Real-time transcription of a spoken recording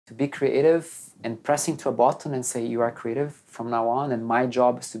to be creative and pressing to a button and say you are creative from now on, and my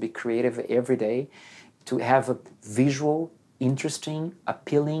job is to be creative every day, to have a visual, interesting,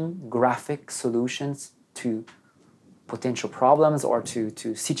 appealing, graphic solutions to potential problems or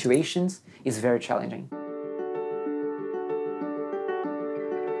to situations is very challenging.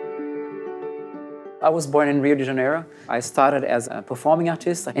 I was born in Rio de Janeiro. I started as a performing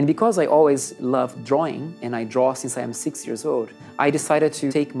artist, and because I always loved drawing, and I draw since I am 6 years old, I decided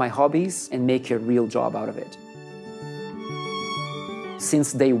to take my hobbies and make a real job out of it.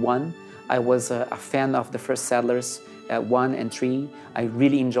 Since day one, I was a fan of the first Settlers 1 and 3. I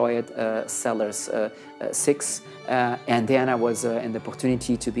really enjoyed Settlers 6, and then I was in the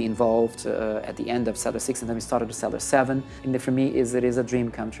opportunity to be involved at the end of Settlers 6, and then we started Settlers 7. And for me, it is a dream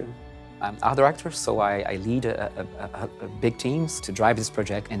come true. I'm art director, so I lead big teams to drive this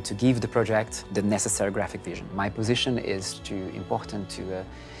project and to give the project the necessary graphic vision. My position is important to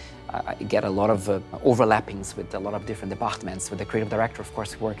get a lot of overlappings with a lot of different departments. With the creative director, of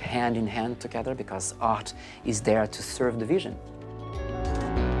course, we work hand in hand together because art is there to serve the vision.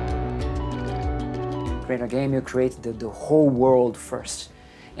 Create a game, you create the whole world first,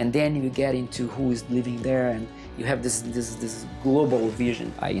 and then you get into who is living there, and you have this global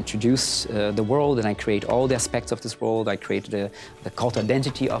vision. I introduce the world and I create all the aspects of this world. I create the cult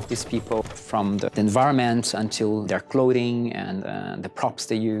identity of these people, from the environment until their clothing and the props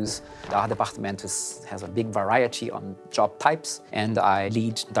they use. The art department has a big variety on job types, and I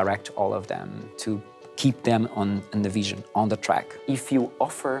lead, direct all of them to keep them on the vision, on the track. If you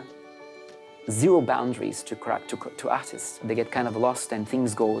offer zero boundaries to artists, they get kind of lost and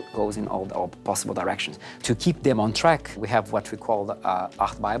things goes in all possible directions. To keep them on track, we have what we call the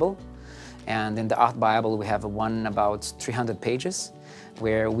Art Bible. And in the Art Bible, we have one about 300 pages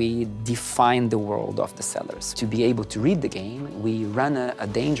where we define the world of the Settlers. To be able to read the game, we run a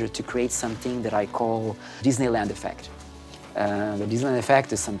danger to create something that I call Disneyland effect. The Disneyland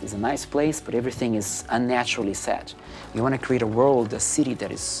effect is a nice place, but everything is unnaturally set. We want to create a world, a city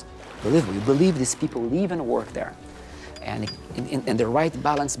that is believable. You believe these people live and work there. And the right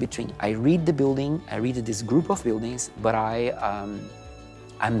balance between, I read the building, I read this group of buildings, but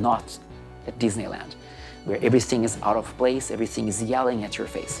I'm not at Disneyland, where everything is out of place, everything is yelling at your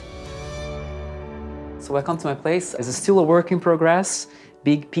face. So welcome to my place. It's still a work in progress,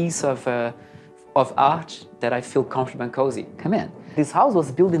 big piece of art that I feel comfortable and cozy. Come in. This house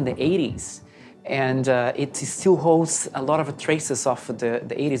was built in the 80s. And it still holds a lot of traces of the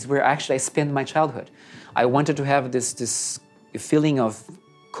 80s, where actually I spent my childhood. I wanted to have this feeling of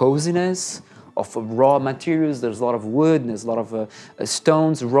coziness, of raw materials. There's a lot of wood, and there's a lot of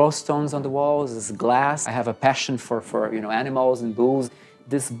stones, raw stones on the walls, there's glass. I have a passion for animals and bulls.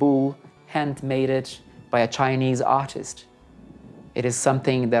 This bull, handmade by a Chinese artist. It is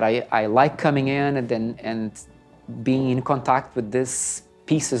something that I like coming in and being in contact with this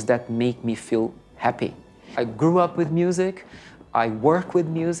pieces that make me feel happy. I grew up with music, I work with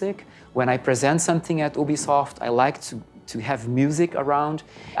music. When I present something at Ubisoft, I like to have music around.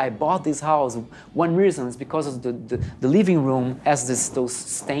 I bought this house. One reason is because of the living room has those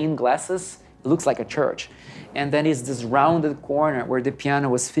stained glasses. It looks like a church. And then it's this rounded corner where the piano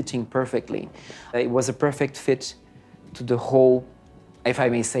was fitting perfectly. It was a perfect fit to the whole, if I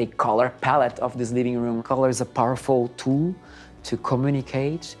may say, color palette of this living room. Color is a powerful tool to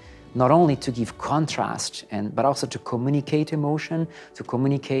communicate, not only to give contrast, but also to communicate emotion, to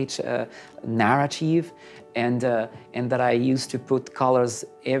communicate narrative, and that I used to put colors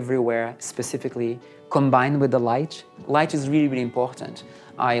everywhere, specifically combined with the light. Light is really, really important.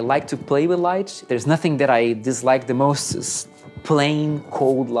 I like to play with light. There's nothing that I dislike the most is plain,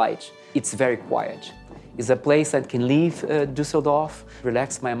 cold light. It's very quiet. It's a place that can leave Düsseldorf,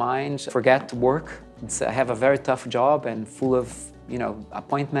 relax my mind, forget work. I have a very tough job and full of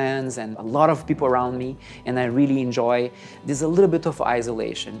appointments and a lot of people around me, and I really enjoy this a little bit of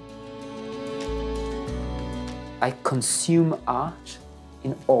isolation. I consume art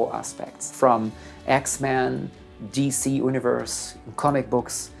in all aspects, from X-Men, DC Universe, comic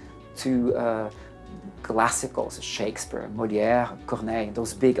books, to classicals, Shakespeare, Molière, Corneille,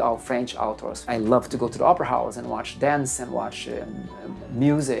 those big French authors. I love to go to the opera house and watch dance and watch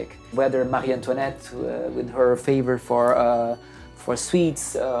music. Whether Marie Antoinette with her favor for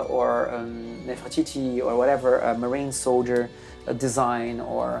sweets or Nefertiti or whatever, a Marine soldier design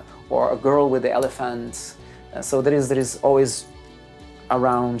or a girl with the elephant. So there is always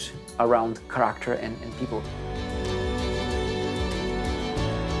around character and people.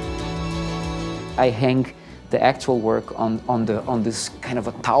 I hang the actual work on this kind of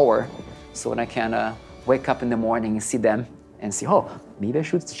a tower, so when I can wake up in the morning and see them and see, oh, maybe I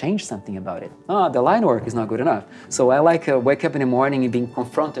should change something about it. Oh, the line work is not good enough. So I like wake up in the morning and being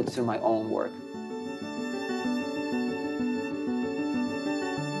confronted to my own work.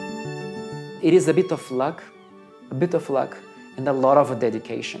 It is a bit of luck, and a lot of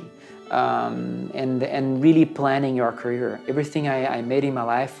dedication. And really planning your career. Everything I made in my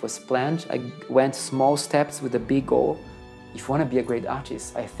life was planned. I went small steps with a big goal. If you want to be a great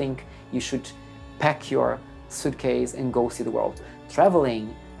artist, I think you should pack your suitcase and go see the world.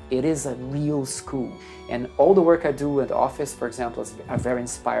 Traveling, it is a real school. And all the work I do at the office, for example, are very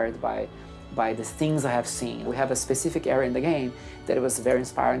inspired by the things I have seen. We have a specific area in the game that was very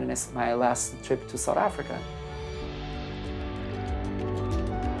inspiring, and it's my last trip to South Africa.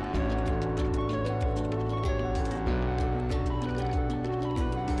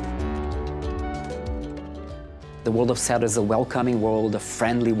 The world of Settlers is a welcoming world, a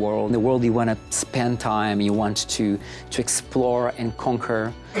friendly world, the world you want to spend time, you want to explore and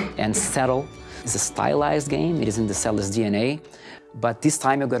conquer and settle. It's a stylized game, it is in the Settlers DNA, but this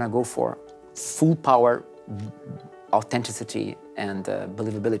time you're going to go for full power, authenticity and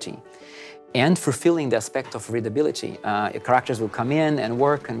believability. And fulfilling the aspect of readability. Your characters will come in and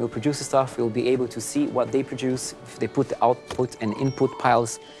work and will produce stuff, you'll be able to see what they produce, if they put the output and input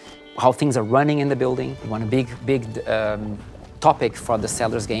piles, how things are running in the building. One big topic for the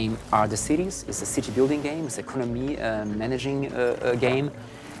Settlers game are the cities. It's a city building game, it's an economy managing game,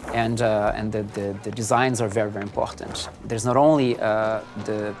 and the designs are very, very important. There's not only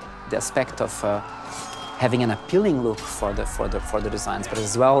the aspect of having an appealing look for the designs, but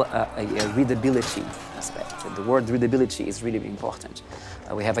as well a readability aspect. The word readability is really important.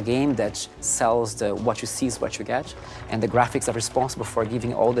 We have a game that sells what you see is what you get, and the graphics are responsible for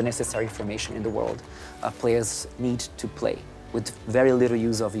giving all the necessary information in the world. Players need to play with very little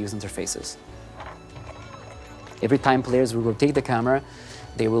use of user interfaces. Every time players will rotate the camera,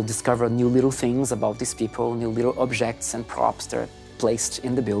 they will discover new little things about these people, new little objects and props that are placed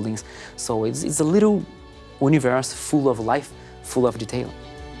in the buildings. So it's a little universe full of life, full of detail.